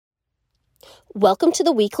Welcome to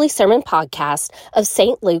the weekly sermon podcast of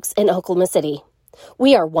St. Luke's in Oklahoma City.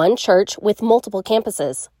 We are one church with multiple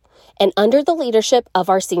campuses, and under the leadership of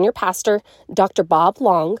our senior pastor, Dr. Bob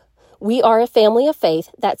Long, we are a family of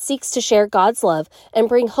faith that seeks to share God's love and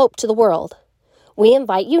bring hope to the world. We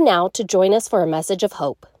invite you now to join us for a message of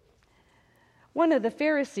hope. One of the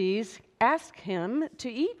Pharisees asked him to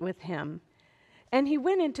eat with him, and he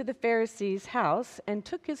went into the Pharisee's house and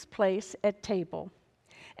took his place at table.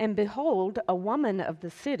 And behold, a woman of the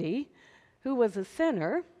city, who was a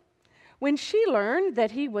sinner, when she learned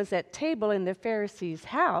that he was at table in the Pharisee's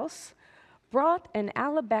house, brought an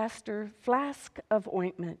alabaster flask of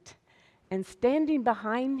ointment, and standing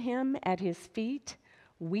behind him at his feet,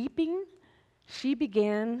 weeping, she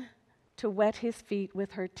began to wet his feet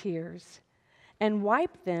with her tears, and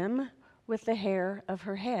wiped them with the hair of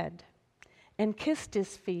her head, and kissed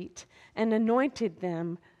his feet, and anointed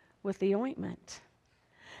them with the ointment.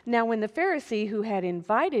 Now when the Pharisee who had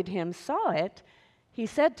invited him saw it, he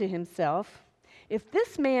said to himself, "If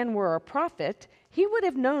this man were a prophet, he would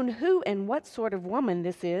have known who and what sort of woman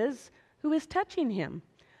this is who is touching him,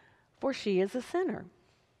 for she is a sinner."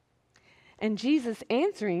 And Jesus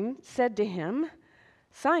answering said to him,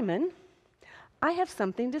 "Simon, I have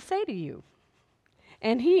something to say to you."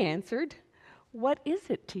 And he answered, "What is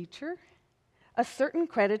it, teacher?" A certain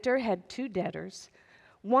creditor had two debtors.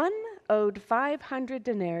 One owed 500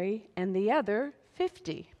 denarii and the other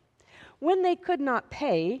 50. When they could not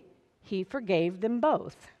pay, he forgave them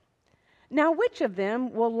both. Now which of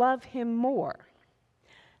them will love him more?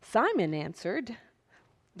 Simon answered,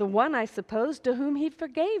 "The one, I suppose, to whom he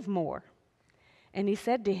forgave more." And he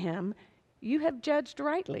said to him, "You have judged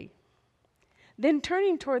rightly." Then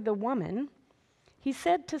turning toward the woman, he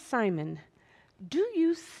said to Simon, "Do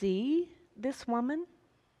you see this woman?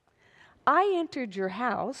 I entered your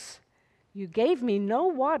house. You gave me no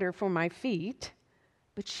water for my feet,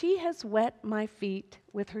 but she has wet my feet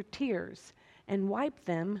with her tears and wiped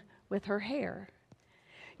them with her hair.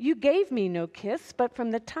 You gave me no kiss, but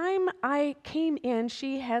from the time I came in,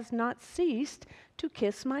 she has not ceased to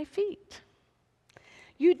kiss my feet.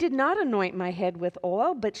 You did not anoint my head with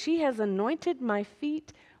oil, but she has anointed my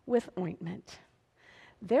feet with ointment.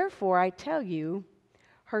 Therefore I tell you,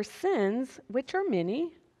 her sins, which are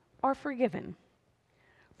many, are forgiven,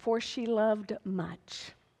 for she loved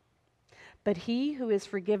much. But he who is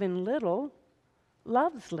forgiven little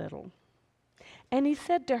loves little." And he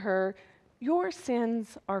said to her, "Your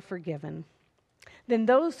sins are forgiven." Then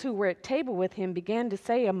those who were at table with him began to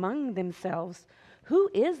say among themselves,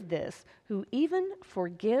 "Who is this who even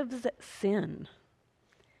forgives sin?"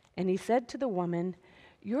 And he said to the woman,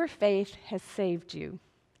 "Your faith has saved you.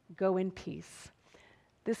 Go in peace."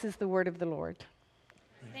 This is the word of the Lord.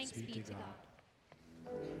 Thanks be to God.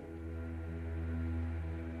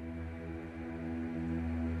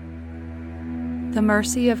 The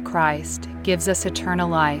mercy of Christ gives us eternal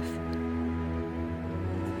life,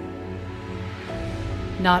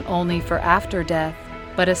 not only for after death,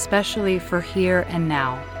 but especially for here and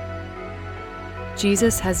now.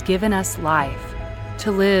 Jesus has given us life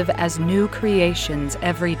to live as new creations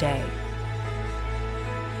every day.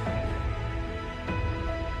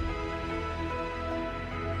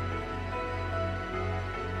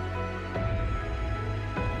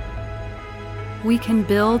 We can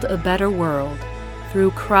build a better world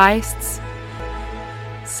through Christ's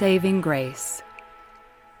saving grace.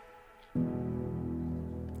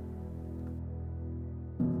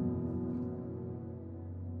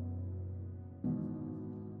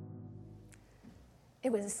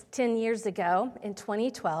 It was 10 years ago, in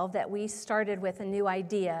 2012, that we started with a new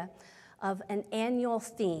idea of an annual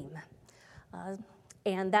theme.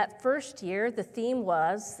 And that first year, the theme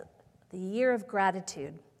was the Year of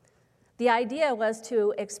Gratitude. The idea was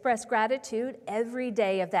to express gratitude every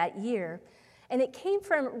day of that year, and it came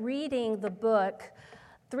from reading the book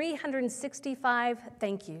 365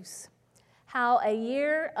 Thank Yous, How a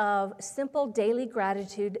Year of Simple Daily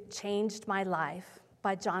Gratitude Changed My Life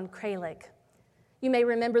by John Kralik. You may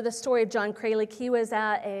remember the story of John Kralik. He was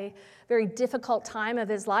at a very difficult time of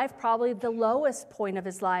his life, probably the lowest point of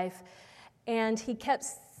his life, and he kept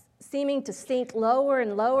seeming to sink lower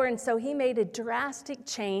and lower, and so he made a drastic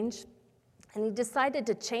change. And he decided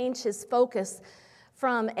to change his focus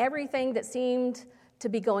from everything that seemed to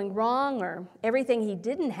be going wrong or everything he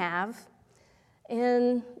didn't have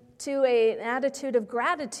into an attitude of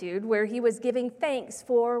gratitude where he was giving thanks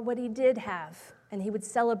for what he did have. And he would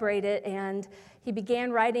celebrate it, and he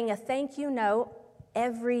began writing a thank you note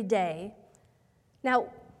every day.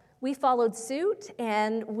 Now, we followed suit,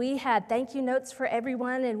 and we had thank you notes for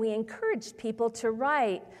everyone, and we encouraged people to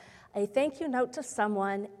write a thank you note to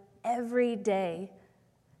someone every day.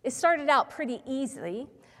 It started out pretty easily.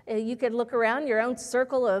 You could look around your own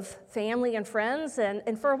circle of family and friends,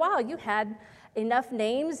 and for a while you had enough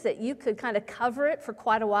names that you could kind of cover it for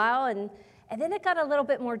quite a while, and then it got a little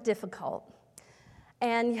bit more difficult.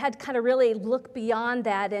 And you had to kind of really look beyond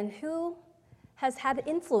that and who has had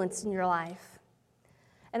influence in your life.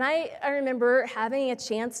 And I remember having a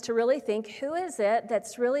chance to really think, who is it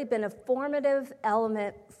that's really been a formative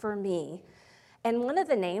element for me? And one of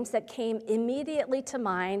the names that came immediately to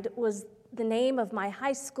mind was the name of my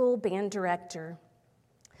high school band director.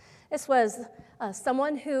 This was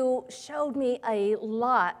someone who showed me a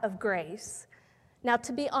lot of grace. Now,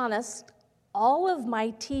 to be honest, all of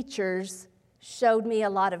my teachers showed me a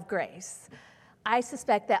lot of grace. I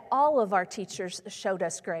suspect that all of our teachers showed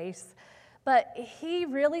us grace, but he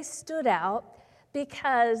really stood out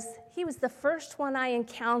because he was the first one I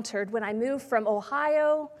encountered when I moved from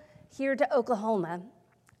Ohio here to Oklahoma.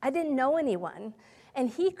 I didn't know anyone, and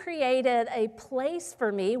he created a place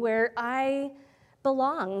for me where I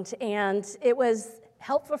belonged, and it was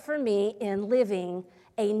helpful for me in living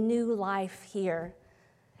a new life here.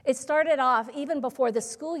 It started off even before the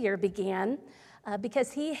school year began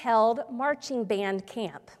because he held marching band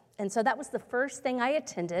camp. And so that was the first thing I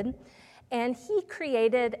attended. And he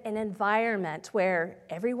created an environment where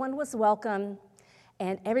everyone was welcome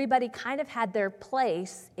and everybody kind of had their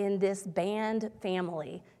place in this band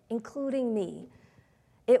family, including me.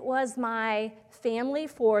 It was my family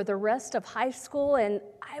for the rest of high school, and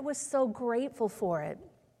I was so grateful for it.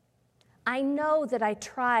 I know that I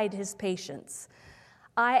tried his patience.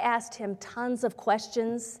 I asked him tons of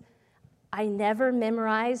questions. I never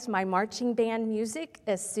memorized my marching band music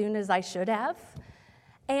as soon as I should have.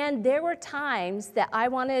 And there were times that I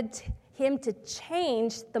wanted him to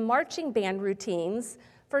change the marching band routines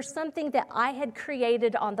for something that I had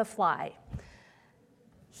created on the fly.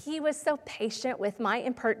 He was so patient with my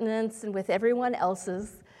impertinence and with everyone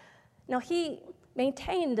else's. Now, he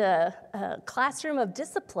maintained a classroom of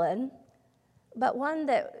discipline, but one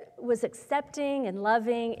that was accepting and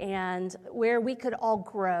loving and where we could all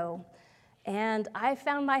grow. And I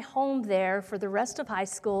found my home there for the rest of high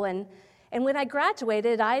school. And when I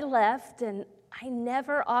graduated, I left, and I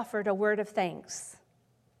never offered a word of thanks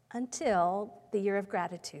until the year of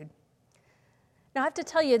gratitude. Now, I have to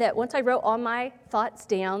tell you that once I wrote all my thoughts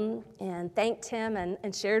down and thanked him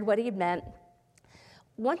and shared what he meant,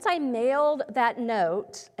 once I mailed that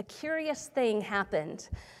note, a curious thing happened.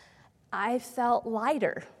 I felt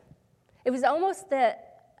lighter. It was almost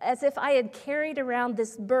as if I had carried around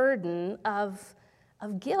this burden of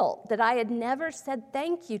guilt, that I had never said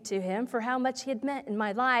thank you to him for how much he had meant in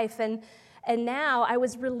my life, and now I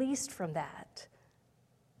was released from that.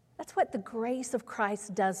 That's what the grace of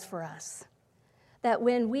Christ does for us. That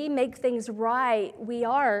when we make things right, we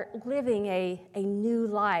are living a new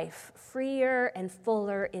life, freer and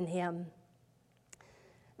fuller in him.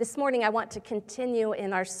 This morning, I want to continue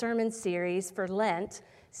in our sermon series for Lent,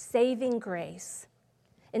 Saving Grace.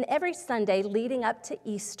 And every Sunday leading up to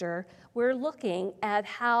Easter, we're looking at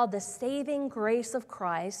how the saving grace of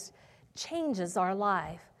Christ changes our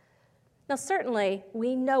life. Now, certainly,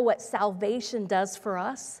 we know what salvation does for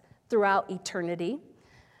us throughout eternity.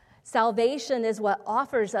 Salvation is what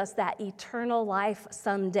offers us that eternal life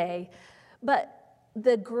someday. But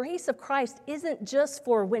the grace of Christ isn't just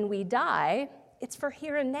for when we die, it's for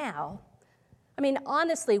here and now. I mean,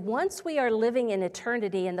 honestly, once we are living in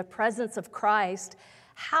eternity in the presence of Christ,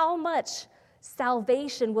 how much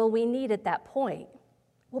salvation will we need at that point?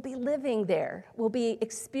 We'll be living there. We'll be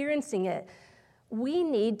experiencing it. We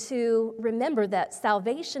need to remember that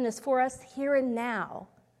salvation is for us here and now,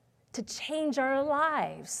 to change our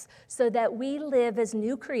lives so that we live as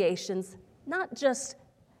new creations, not just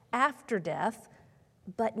after death,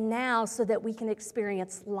 but now so that we can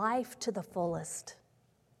experience life to the fullest.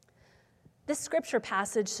 This scripture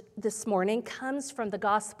passage this morning comes from the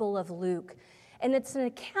Gospel of Luke, and it's an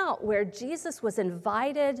account where Jesus was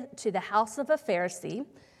invited to the house of a Pharisee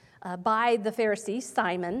by the Pharisee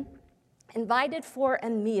Simon, invited for a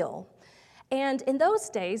meal. And in those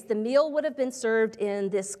days, the meal would have been served in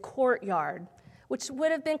this courtyard, which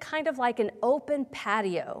would have been kind of like an open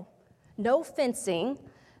patio, no fencing,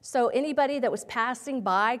 so anybody that was passing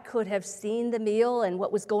by could have seen the meal and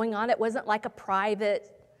what was going on. It wasn't like a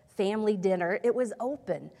private family dinner. It was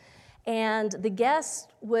open. And the guests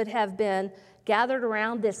would have been gathered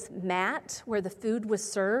around this mat where the food was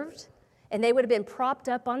served, and they would have been propped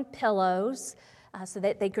up on pillows so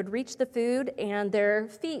that they could reach the food, and their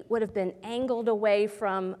feet would have been angled away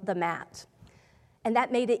from the mat. And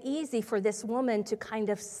that made it easy for this woman to kind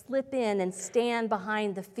of slip in and stand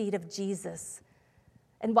behind the feet of Jesus.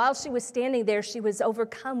 And while she was standing there, she was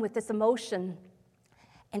overcome with this emotion.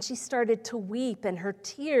 And she started to weep, and her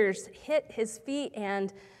tears hit his feet,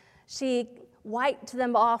 and she wiped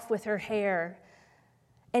them off with her hair.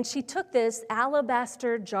 And she took this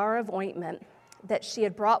alabaster jar of ointment that she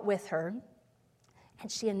had brought with her, and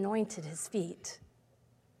she anointed his feet.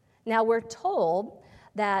 Now, we're told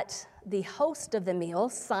that the host of the meal,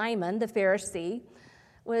 Simon the Pharisee,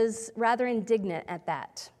 was rather indignant at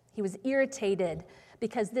that. He was irritated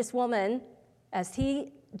because this woman, as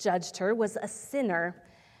he judged her, was a sinner.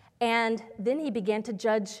 And then he began to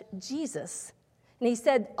judge Jesus. And he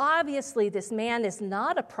said, obviously, this man is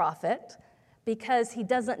not a prophet because he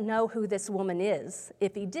doesn't know who this woman is.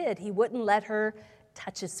 If he did, he wouldn't let her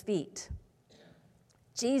touch his feet.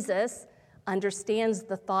 Jesus understands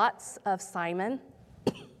the thoughts of Simon.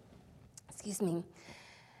 Excuse me.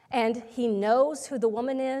 And he knows who the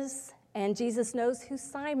woman is, and Jesus knows who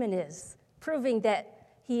Simon is, proving that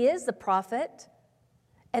he is a prophet.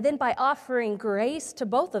 And then by offering grace to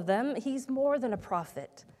both of them, he's more than a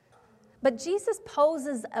prophet. But Jesus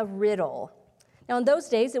poses a riddle. Now, in those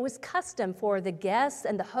days, it was custom for the guests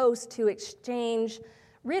and the host to exchange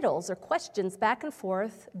riddles or questions back and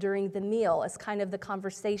forth during the meal as kind of the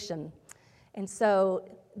conversation. And so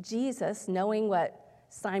Jesus, knowing what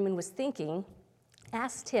Simon was thinking,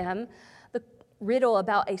 asked him the riddle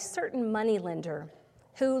about a certain moneylender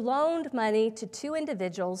who loaned money to two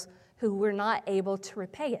individuals who were not able to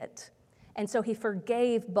repay it. And so he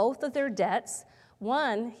forgave both of their debts.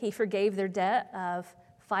 One, he forgave their debt of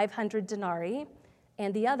 500 denarii,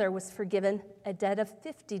 and the other was forgiven a debt of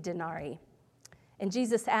 50 denarii. And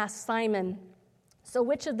Jesus asked Simon, so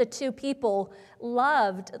which of the two people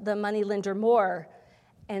loved the moneylender more?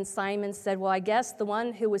 And Simon said, well, I guess the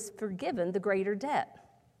one who was forgiven the greater debt.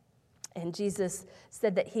 And Jesus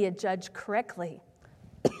said that he had judged correctly.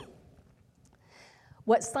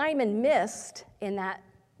 What Simon missed in that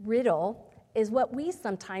riddle is what we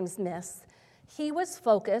sometimes miss. He was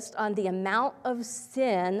focused on the amount of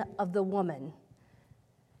sin of the woman.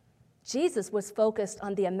 Jesus was focused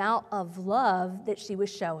on the amount of love that she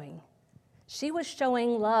was showing. She was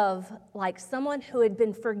showing love like someone who had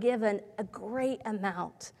been forgiven a great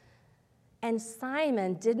amount. And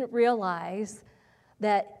Simon didn't realize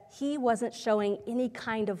that he wasn't showing any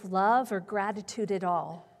kind of love or gratitude at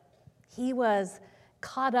all. He was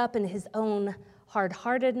caught up in his own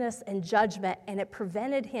hard-heartedness and judgment, and it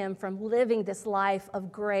prevented him from living this life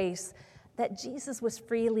of grace that Jesus was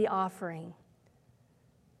freely offering.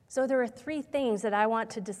 So there are three things that I want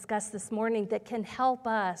to discuss this morning that can help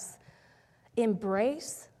us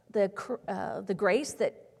embrace the grace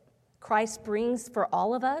that Christ brings for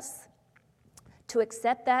all of us, to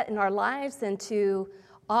accept that in our lives, and to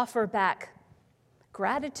offer back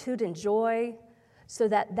gratitude and joy so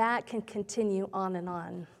that that can continue on and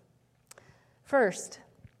on. First,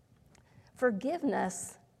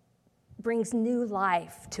 forgiveness brings new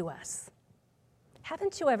life to us.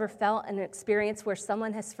 Haven't you ever felt an experience where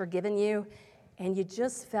someone has forgiven you and you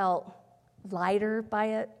just felt lighter by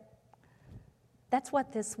it? That's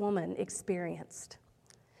what this woman experienced.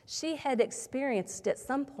 She had experienced at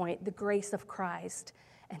some point the grace of Christ.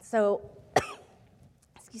 And so,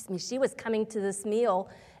 she was coming to this meal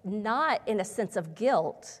not in a sense of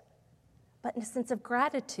guilt, but in a sense of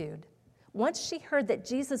gratitude. Once she heard that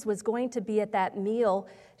Jesus was going to be at that meal,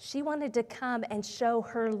 she wanted to come and show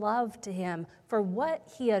her love to him for what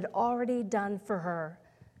he had already done for her.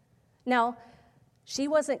 Now, she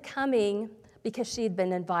wasn't coming because she had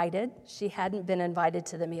been invited. She hadn't been invited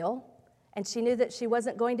to the meal, and she knew that she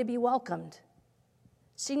wasn't going to be welcomed.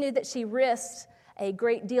 She knew that she risked a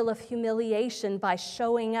great deal of humiliation by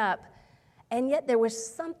showing up, and yet there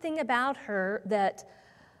was something about her that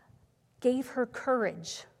gave her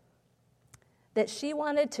courage, that she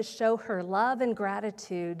wanted to show her love and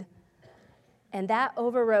gratitude, and that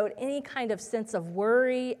overrode any kind of sense of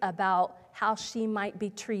worry about how she might be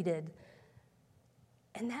treated.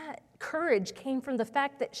 And that courage came from the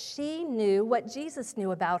fact that she knew what Jesus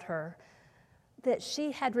knew about her, that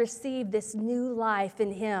she had received this new life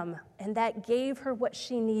in him, and that gave her what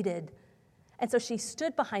she needed. And so she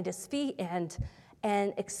stood behind his feet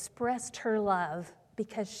and expressed her love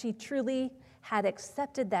because she truly had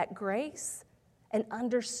accepted that grace and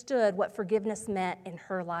understood what forgiveness meant in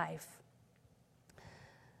her life.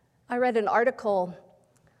 I read an article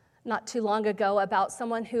not too long ago about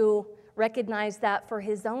someone who recognized that for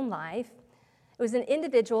his own life. It was an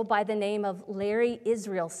individual by the name of Larry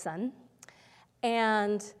Israelson,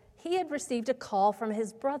 and he had received a call from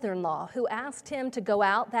his brother-in-law who asked him to go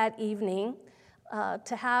out that evening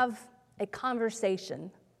to have a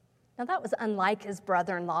conversation. Now, that was unlike his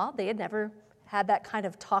brother-in-law. They had never had that kind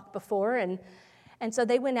of talk before. And so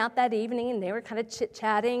they went out that evening, and they were kind of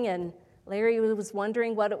chit-chatting, and Larry was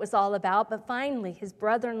wondering what it was all about. But finally, his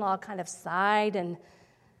brother-in-law kind of sighed, and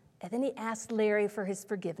then he asked Larry for his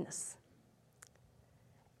forgiveness.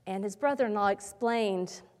 And his brother-in-law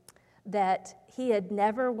explained that he had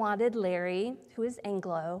never wanted Larry, who is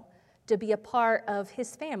Anglo, to be a part of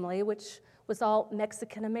his family, which was all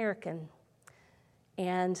Mexican-American.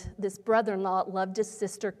 And this brother-in-law loved his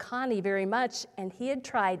sister Connie very much, and he had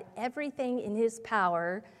tried everything in his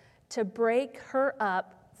power to break her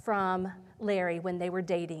up from Larry when they were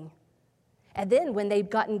dating. And then when they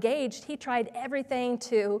got engaged, he tried everything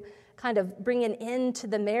to kind of bring an end to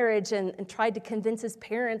the marriage and tried to convince his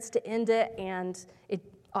parents to end it, and it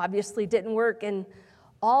obviously didn't work. And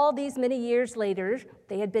all these many years later,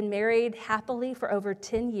 they had been married happily for over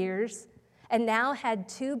 10 years and now had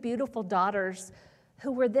two beautiful daughters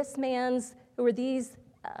who were this man's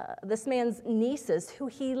nieces who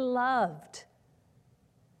he loved.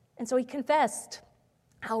 And so he confessed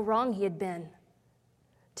how wrong he had been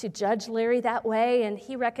to judge Larry that way, and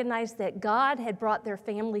he recognized that God had brought their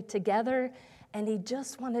family together, and he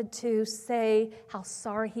just wanted to say how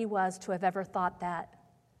sorry he was to have ever thought that.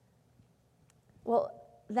 Well,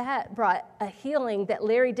 that brought a healing that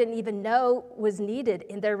Larry didn't even know was needed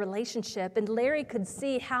in their relationship, and Larry could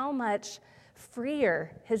see how much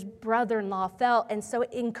freer his brother-in-law felt, and so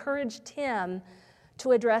it encouraged him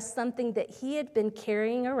to address something that he had been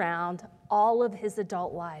carrying around all of his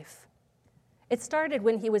adult life. It started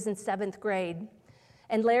when he was in 7th grade,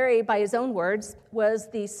 and Larry, by his own words, was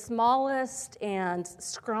the smallest and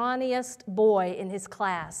scrawniest boy in his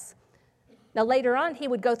class. Now, later on, he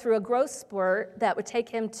would go through a growth spurt that would take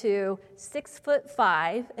him to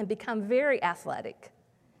 6'5" and become very athletic.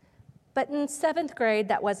 But in 7th grade,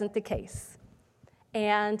 that wasn't the case.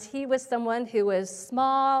 And he was someone who was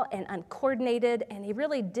small and uncoordinated, and he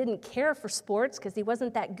really didn't care for sports because he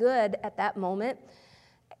wasn't that good at that moment.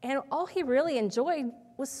 And all he really enjoyed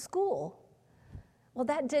was school. Well,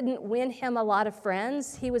 that didn't win him a lot of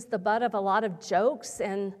friends. He was the butt of a lot of jokes,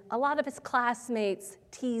 and a lot of his classmates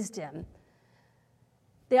teased him.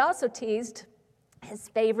 They also teased his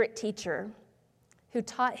favorite teacher who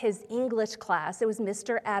taught his English class. It was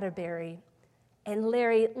Mr. Atterbury, and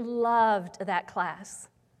Larry loved that class.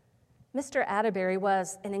 Mr. Atterbury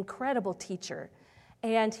was an incredible teacher,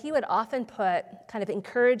 and he would often put kind of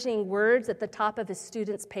encouraging words at the top of his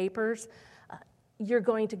students' papers. You're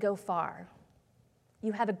going to go far.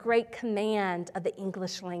 You have a great command of the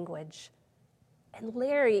English language. And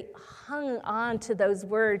Larry hung on to those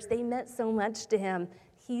words. They meant so much to him.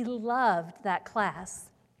 He loved that class,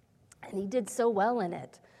 and he did so well in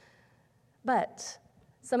it. But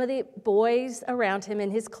some of the boys around him in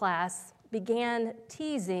his class began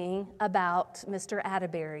teasing about Mr.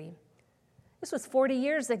 Atterbury. This was 40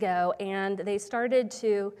 years ago, and they started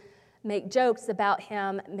to make jokes about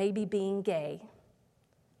him maybe being gay.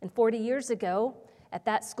 And 40 years ago, at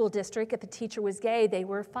that school district, if a teacher was gay, they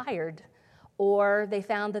were fired, or they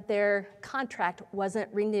found that their contract wasn't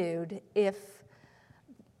renewed if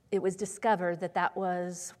it was discovered that that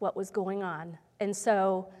was what was going on. And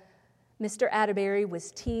so Mr. Atterbury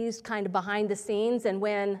was teased kind of behind the scenes, and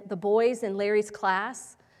when the boys in Larry's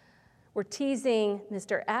class were teasing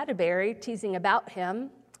Mr. Atterbury, teasing about him,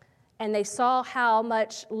 and they saw how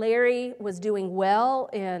much Larry was doing well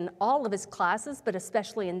in all of his classes, but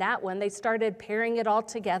especially in that one, they started pairing it all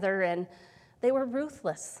together, and they were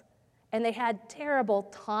ruthless. And they had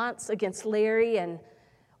terrible taunts against Larry, and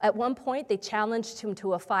at one point they challenged him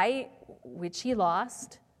to a fight, which he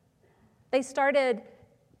lost. They started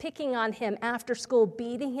picking on him after school,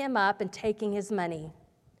 beating him up and taking his money.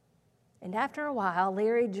 And after a while,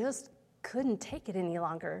 Larry just couldn't take it any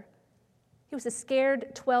longer. He was a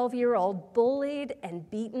scared 12-year-old, bullied and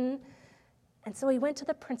beaten. And so he went to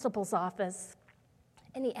the principal's office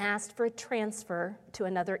and he asked for a transfer to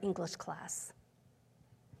another English class.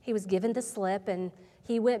 He was given the slip, and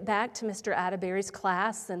he went back to Mr. Atterbury's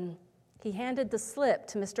class, and he handed the slip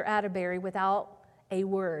to Mr. Atterbury without a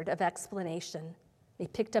word of explanation. He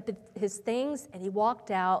picked up his things and he walked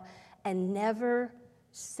out and never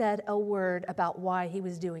said a word about why he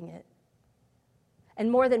was doing it. And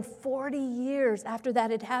more than 40 years after that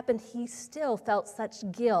had happened, he still felt such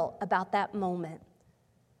guilt about that moment.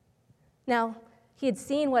 Now, he had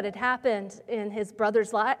seen what had happened in his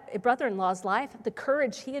brother-in-law's life, the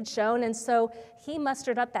courage he had shown, and so he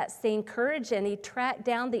mustered up that same courage, and he tracked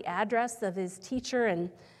down the address of his teacher, and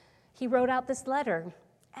he wrote out this letter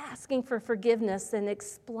asking for forgiveness and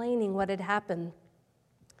explaining what had happened.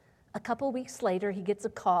 A couple weeks later, he gets a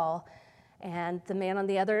call, and the man on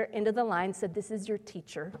the other end of the line said, "This is your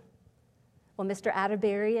teacher. Well, Mr.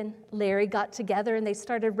 Atterbury and Larry got together and they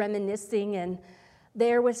started reminiscing, and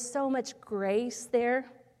there was so much grace there.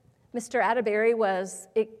 Mr. Atterbury was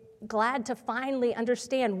glad to finally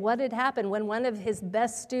understand what had happened when one of his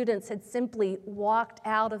best students had simply walked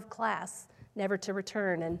out of class, never to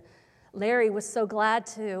return. And Larry was so glad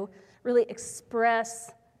to really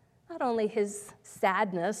express not only his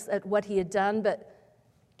sadness at what he had done, but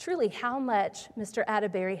truly how much Mr.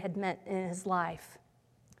 Atterbury had meant in his life.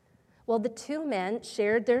 Well, the two men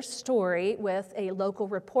shared their story with a local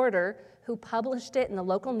reporter who published it in the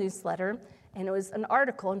local newsletter, and it was an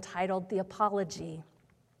article entitled "The Apology."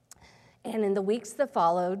 And in the weeks that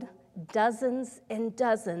followed, dozens and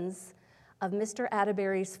dozens of Mr.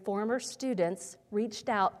 Atterbury's former students reached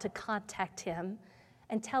out to contact him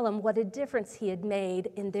and tell him what a difference he had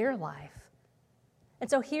made in their life. And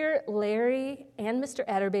so here, Larry and Mr.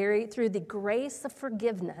 Atterbury, through the grace of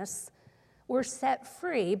forgiveness, were set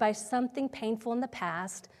free by something painful in the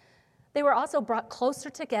past. They were also brought closer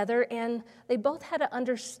together, and they both had an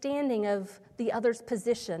understanding of the other's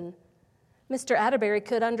position. Mr. Atterbury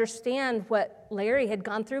could understand what Larry had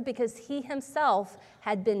gone through because he himself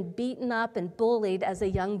had been beaten up and bullied as a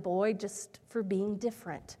young boy just for being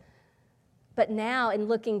different. But now, in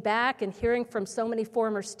looking back and hearing from so many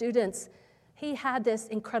former students, he had this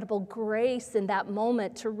incredible grace in that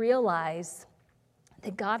moment to realize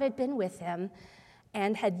that God had been with him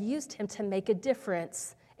and had used him to make a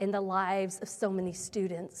difference in the lives of so many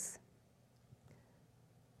students.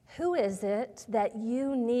 Who is it that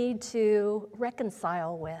you need to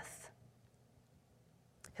reconcile with?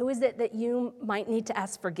 Who is it that you might need to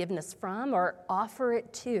ask forgiveness from or offer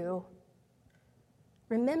it to?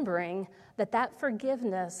 Remembering that that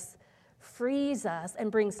forgiveness frees us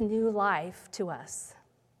and brings new life to us.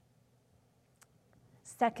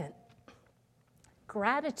 Second,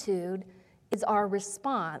 gratitude is our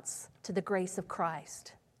response to the grace of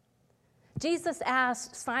Christ. Jesus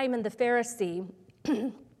asked Simon the Pharisee,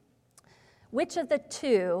 which of the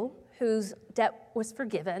two whose debt was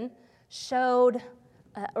forgiven showed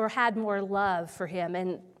or had more love for him?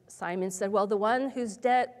 And Simon said, well, the one whose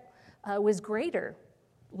debt was greater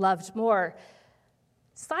loved more.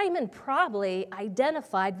 Simon probably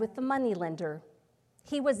identified with the moneylender.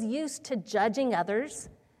 He was used to judging others.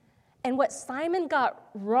 And what Simon got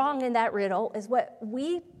wrong in that riddle is what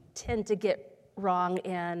we tend to get wrong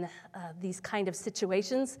in these kind of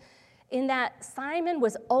situations, in that Simon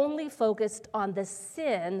was only focused on the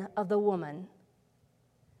sin of the woman.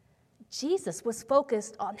 Jesus was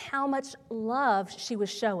focused on how much love she was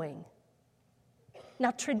showing.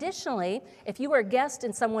 Now, traditionally, if you were a guest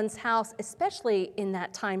in someone's house, especially in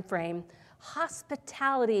that time frame,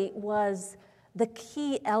 hospitality was the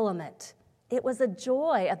key element. It was a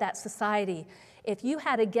joy of that society. If you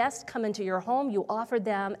had a guest come into your home, you offered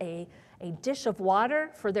them a dish of water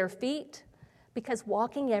for their feet, because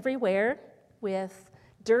walking everywhere with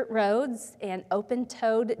dirt roads and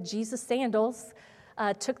open-toed Jesus sandals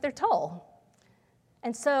took their toll.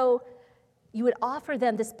 And so you would offer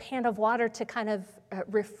them this pan of water to kind of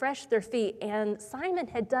refresh their feet, and Simon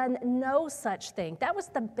had done no such thing. That was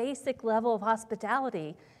the basic level of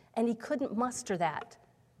hospitality, and he couldn't muster that.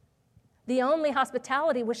 The only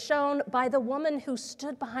hospitality was shown by the woman who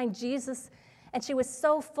stood behind Jesus, and she was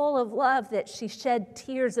so full of love that she shed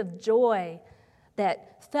tears of joy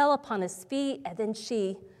that fell upon his feet, and then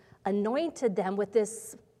she anointed them with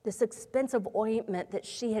this expensive ointment that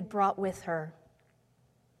she had brought with her.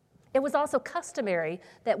 It was also customary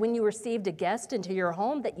that when you received a guest into your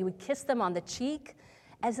home, that you would kiss them on the cheek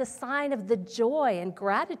as a sign of the joy and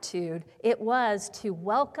gratitude it was to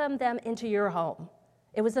welcome them into your home.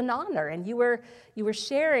 It was an honor, and you were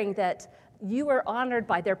sharing that you were honored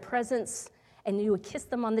by their presence, and you would kiss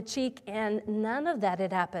them on the cheek, and none of that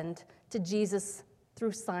had happened to Jesus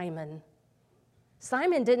through Simon.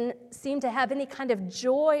 Simon didn't seem to have any kind of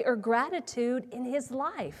joy or gratitude in his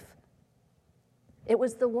life. It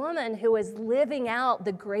was the woman who was living out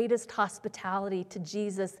the greatest hospitality to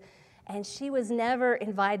Jesus, and she was never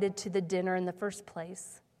invited to the dinner in the first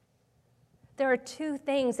place. There are two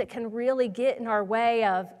things that can really get in our way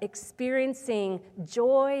of experiencing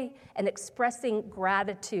joy and expressing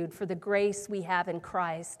gratitude for the grace we have in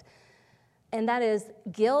Christ, and that is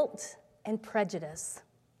guilt and prejudice.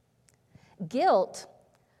 Guilt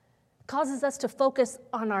causes us to focus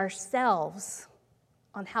on ourselves,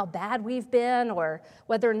 on how bad we've been or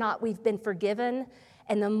whether or not we've been forgiven.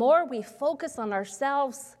 And the more we focus on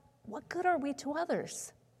ourselves, what good are we to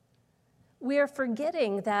others? We are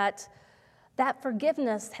forgetting that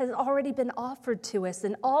forgiveness has already been offered to us,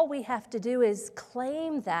 and all we have to do is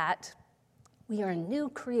claim that we are a new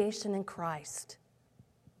creation in Christ.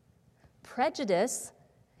 Prejudice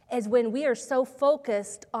is when we are so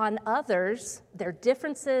focused on others, their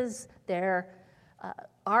differences,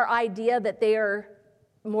 our idea that they are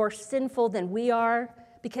more sinful than we are,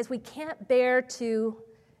 because we can't bear to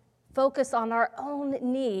focus on our own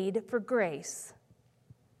need for grace.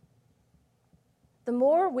 The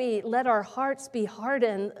more we let our hearts be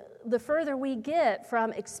hardened, the further we get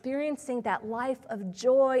from experiencing that life of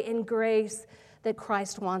joy and grace that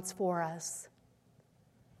Christ wants for us.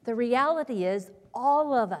 The reality is,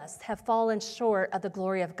 all of us have fallen short of the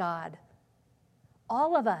glory of God.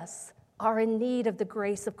 All of us are in need of the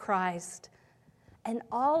grace of Christ, and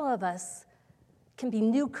all of us can be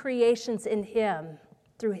new creations in Him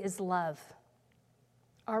through His love.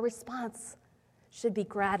 Our response should be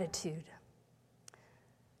gratitude.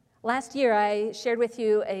 Last year, I shared with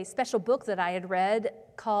you a special book that I had read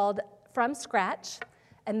called From Scratch,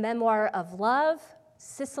 a memoir of love,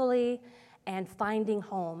 Sicily, and finding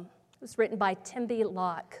home. It was written by Tembi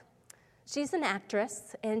Locke. She's an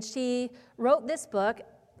actress, and she wrote this book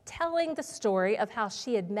telling the story of how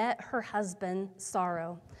she had met her husband,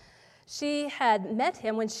 Saro. She had met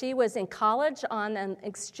him when she was in college on an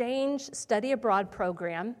exchange study abroad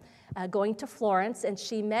program, going to Florence, and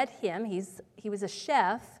she met him. He was a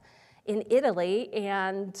chef in Italy,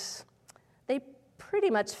 and they pretty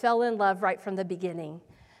much fell in love right from the beginning.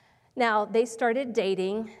 Now, they started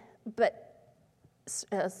dating, but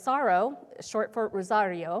Saro, short for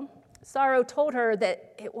Rosario, Saro told her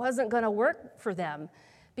that it wasn't going to work for them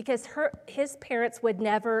because his parents would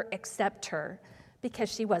never accept her because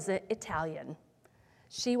she wasn't Italian.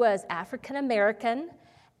 She was African American,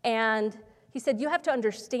 and he said, you have to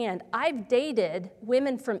understand, I've dated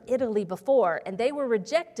women from Italy before, and they were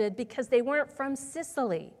rejected because they weren't from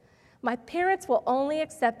Sicily. My parents will only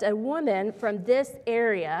accept a woman from this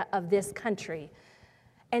area of this country.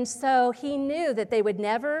 And so he knew that they would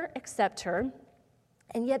never accept her,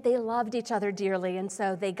 and yet they loved each other dearly, and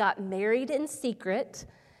so they got married in secret,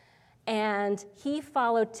 and he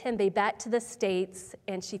followed Tembi back to the States,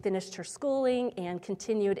 and she finished her schooling and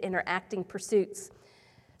continued in her acting pursuits.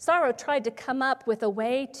 Saro tried to come up with a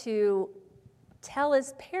way to tell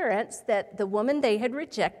his parents that the woman they had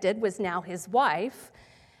rejected was now his wife,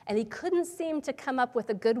 and he couldn't seem to come up with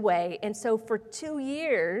a good way. And so for 2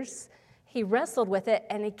 years, he wrestled with it,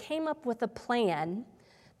 and he came up with a plan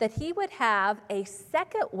that he would have a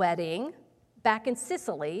second wedding back in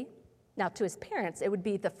Sicily. Now, to his parents, it would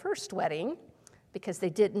be the first wedding because they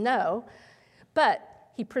didn't know, but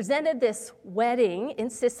he presented this wedding in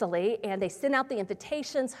Sicily, and they sent out the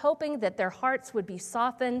invitations, hoping that their hearts would be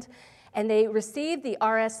softened, and they received the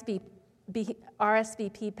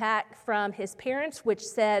RSVP pack from his parents, which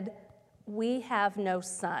said, "We have no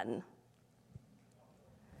son."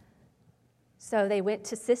 So they went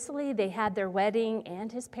to Sicily, they had their wedding,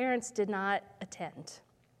 and his parents did not attend.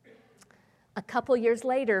 A couple years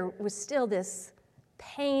later was still this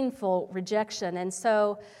painful rejection, and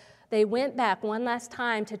so they went back one last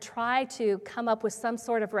time to try to come up with some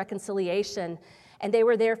sort of reconciliation, and they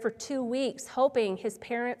were there for 2 weeks, hoping his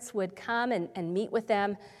parents would come and meet with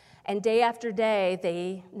them, and day after day,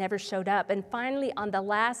 they never showed up. And finally, on the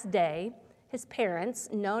last day, his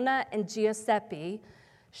parents, Nona and Giuseppe,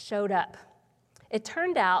 showed up. It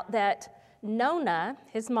turned out that Nona,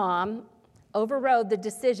 his mom, overrode the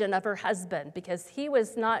decision of her husband because he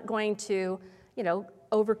was not going to,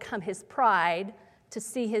 overcome his pride to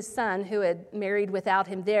see his son who had married without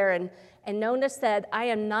him there. And Nona said, "I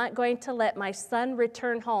am not going to let my son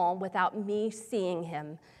return home without me seeing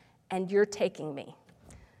him, and you're taking me."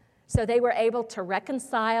 So they were able to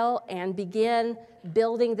reconcile and begin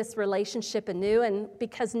building this relationship anew. And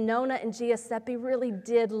because Nona and Giuseppe really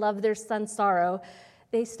did love their son Saro,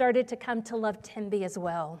 they started to come to love Tembi as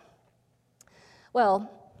well. Well,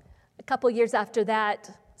 a couple years after that,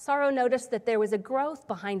 Saro noticed that there was a growth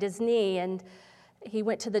behind his knee, and he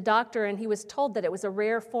went to the doctor, and he was told that it was a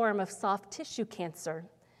rare form of soft tissue cancer.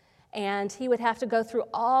 And he would have to go through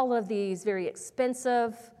all of these very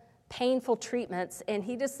expensive, painful treatments, and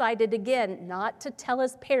he decided again not to tell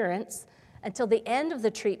his parents until the end of the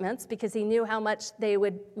treatments because he knew how much they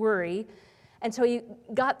would worry. And so he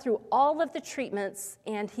got through all of the treatments,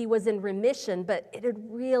 and he was in remission, but it had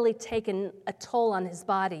really taken a toll on his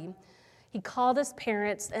body. He called his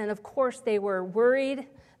parents, and of course they were worried.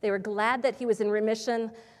 They were glad that he was in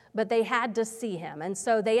remission, but they had to see him. And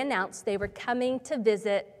so they announced they were coming to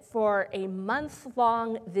visit for a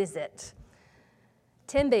month-long visit.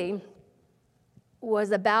 Tembi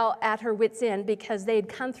was about at her wit's end because they'd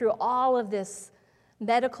come through all of this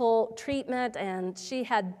medical treatment, and she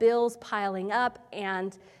had bills piling up,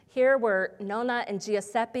 and here were Nona and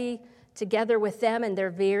Giuseppe together with them in their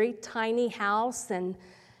very tiny house, and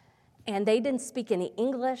they didn't speak any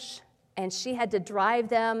English, and she had to drive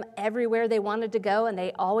them everywhere they wanted to go, and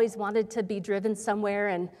they always wanted to be driven somewhere,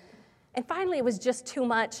 and finally it was just too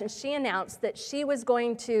much, and she announced that she was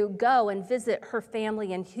going to go and visit her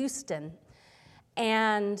family in Houston.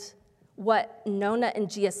 And what Nona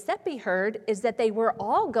and Giuseppe heard is that they were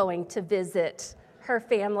all going to visit her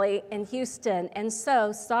family in Houston. And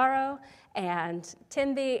so Saro and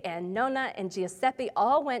Timby and Nona and Giuseppe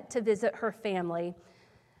all went to visit her family.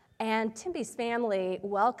 And Timby's family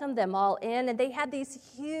welcomed them all in, and they had these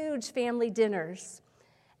huge family dinners.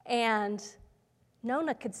 And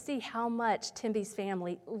Nona could see how much Timby's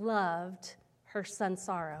family loved her son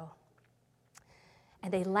Saro.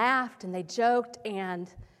 And they laughed and they joked,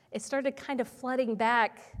 and it started kind of flooding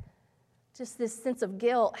back just this sense of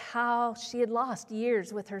guilt, how she had lost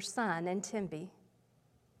years with her son and Timby.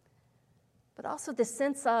 But also this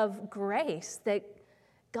sense of grace that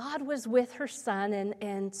God was with her son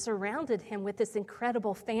and surrounded him with this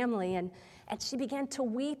incredible family. And she began to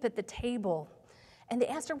weep at the table. And they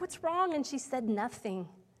asked her, "What's wrong?" And she said, "Nothing."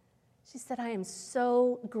 She said, "I am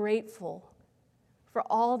so grateful for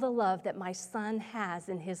all the love that my son has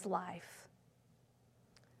in his life."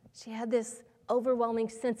 She had this overwhelming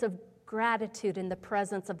sense of gratitude in the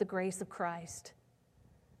presence of the grace of Christ.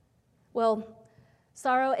 Well,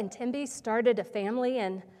 Saro and Timby started a family,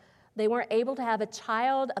 and they weren't able to have a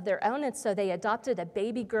child of their own, and so they adopted a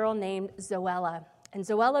baby girl named Zoella. And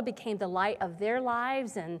Zoella became the light of their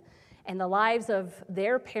lives and the lives of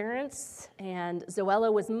their parents, and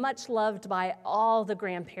Zoella was much loved by all the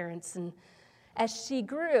grandparents. And as she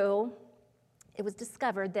grew, it was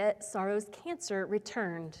discovered that Saro's cancer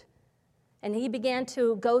returned. And he began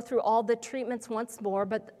to go through all the treatments once more,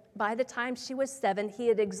 but by the time she was 7, he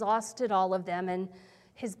had exhausted all of them, and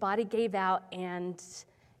his body gave out, and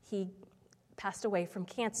he passed away from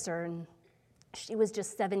cancer, and she was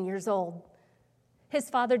just 7 years old. His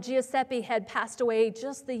father, Giuseppe, had passed away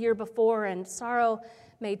just the year before, and Saro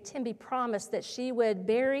made Timby promise that she would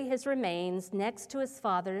bury his remains next to his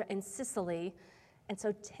father in Sicily. And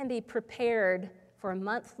so Timby prepared for a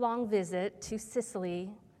month-long visit to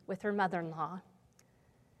Sicily with her mother-in-law.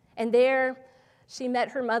 And there she met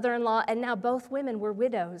her mother-in-law, and now both women were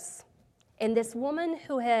widows. And this woman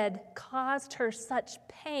who had caused her such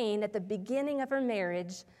pain at the beginning of her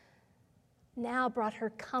marriage now brought her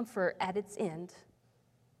comfort at its end.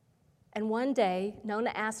 And one day, Nona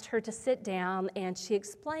asked her to sit down, and she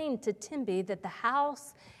explained to Timby that the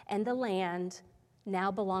house and the land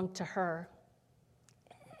now belonged to her.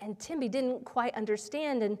 And Timby didn't quite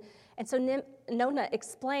understand, and so Nona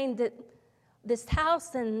explained that this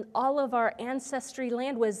house and all of our ancestry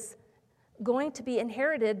land was going to be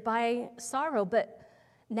inherited by Saro, but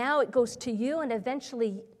now it goes to you and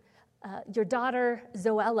eventually your daughter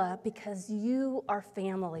Zoella, because you are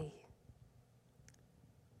family.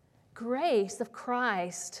 Grace of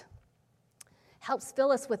Christ helps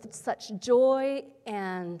fill us with such joy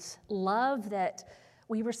and love that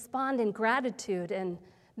we respond in gratitude, and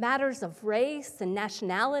matters of race and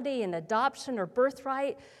nationality and adoption or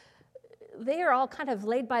birthright, they are all kind of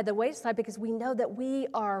laid by the wayside because we know that we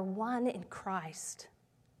are one in Christ.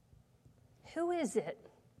 Who is it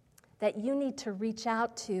that you need to reach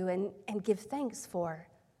out to and give thanks for?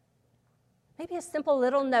 Maybe a simple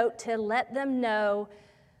little note to let them know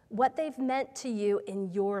what they've meant to you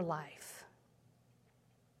in your life.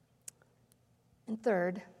 And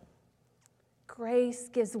third, grace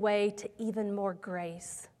gives way to even more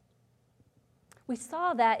grace. We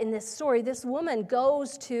saw that in this story. This woman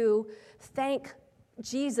goes to thank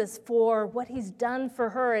Jesus for what he's done for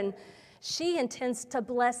her, and she intends to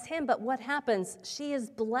bless him, but what happens? She is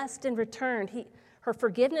blessed in return. Her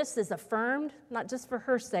forgiveness is affirmed, not just for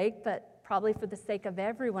her sake, but probably for the sake of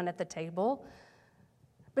everyone at the table.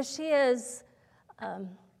 But she is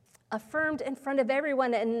affirmed in front of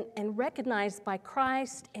everyone and recognized by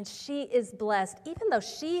Christ, and she is blessed, even though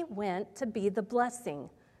she went to be the blessing.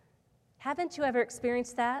 Haven't you ever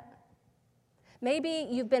experienced that? Maybe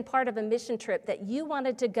you've been part of a mission trip that you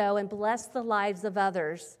wanted to go and bless the lives of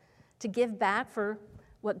others, to give back for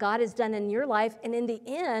what God has done in your life, and in the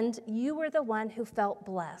end, you were the one who felt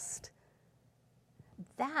blessed.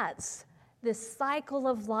 That's this cycle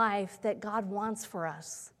of life that God wants for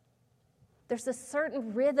us. There's a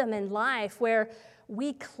certain rhythm in life where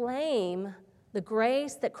we claim the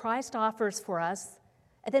grace that Christ offers for us,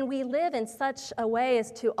 and then we live in such a way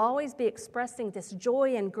as to always be expressing this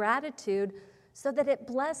joy and gratitude so that it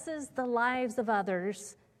blesses the lives of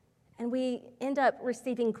others, and we end up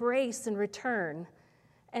receiving grace in return.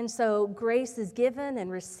 And so grace is given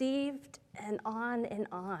and received and on and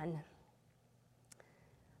on.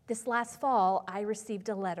 This last fall, I received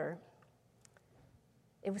a letter.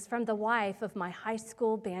 It was from the wife of my high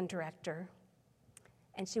school band director,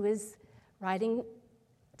 and she was writing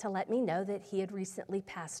to let me know that he had recently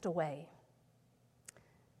passed away.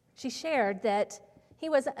 She shared that he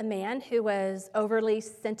was a man who was overly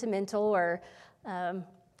sentimental, or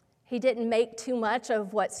he didn't make too much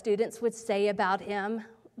of what students would say about him,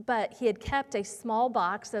 but he had kept a small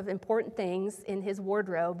box of important things in his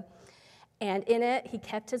wardrobe, and in it he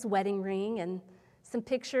kept his wedding ring and some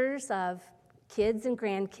pictures of kids and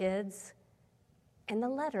grandkids and the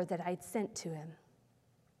letter that I'd sent to him.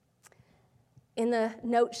 In the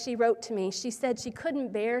note she wrote to me, she said she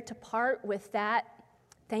couldn't bear to part with that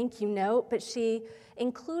thank you note, but she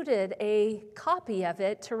included a copy of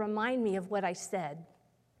it to remind me of what I said.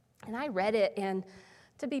 And I read it, and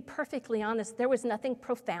to be perfectly honest, there was nothing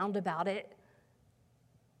profound about it.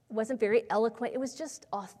 It wasn't very eloquent. It was just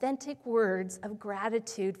authentic words of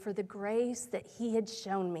gratitude for the grace that he had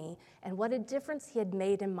shown me and what a difference he had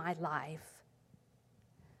made in my life.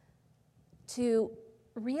 To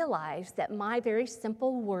realize that my very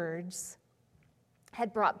simple words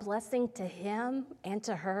had brought blessing to him and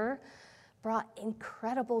to her brought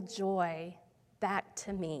incredible joy back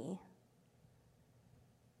to me.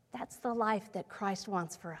 That's the life that Christ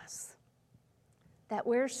wants for us. That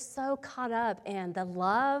we're so caught up in the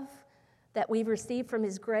love that we've received from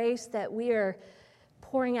his grace that we are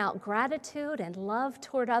pouring out gratitude and love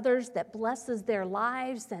toward others that blesses their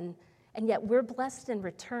lives, and yet we're blessed in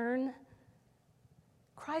return.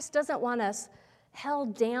 Christ doesn't want us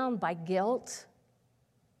held down by guilt.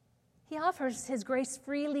 He offers his grace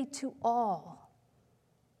freely to all.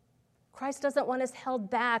 Christ doesn't want us held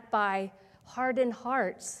back by hardened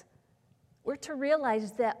hearts. We're to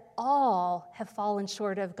realize that all have fallen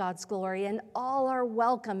short of God's glory and all are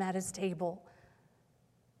welcome at his table.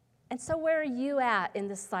 And so where are you at in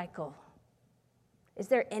this cycle? Is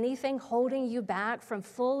there anything holding you back from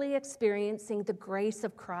fully experiencing the grace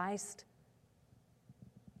of Christ?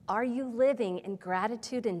 Are you living in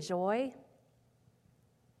gratitude and joy?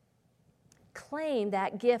 Claim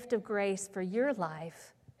that gift of grace for your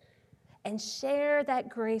life and share that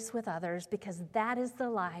grace with others, because that is the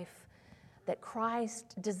life that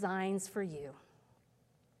Christ designs for you.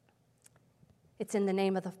 It's in the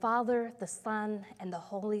name of the Father, the Son, and the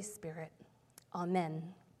Holy Spirit. Amen.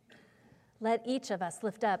 Let each of us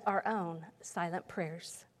lift up our own silent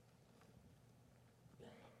prayers.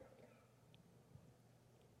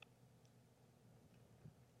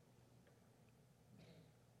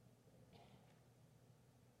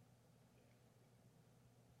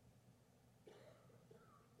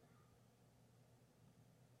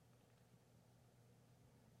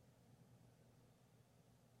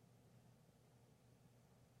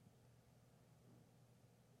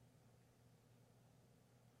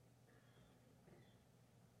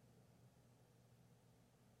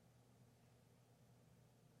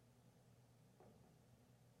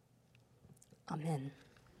 Amen.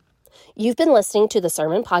 You've been listening to the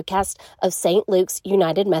sermon podcast of St. Luke's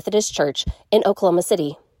United Methodist Church in Oklahoma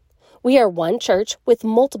City. We are one church with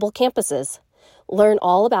multiple campuses. Learn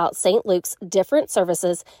all about St. Luke's different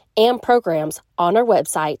services and programs on our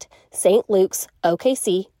website,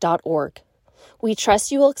 stlukesokc.org. We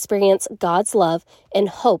trust you will experience God's love and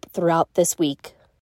hope throughout this week.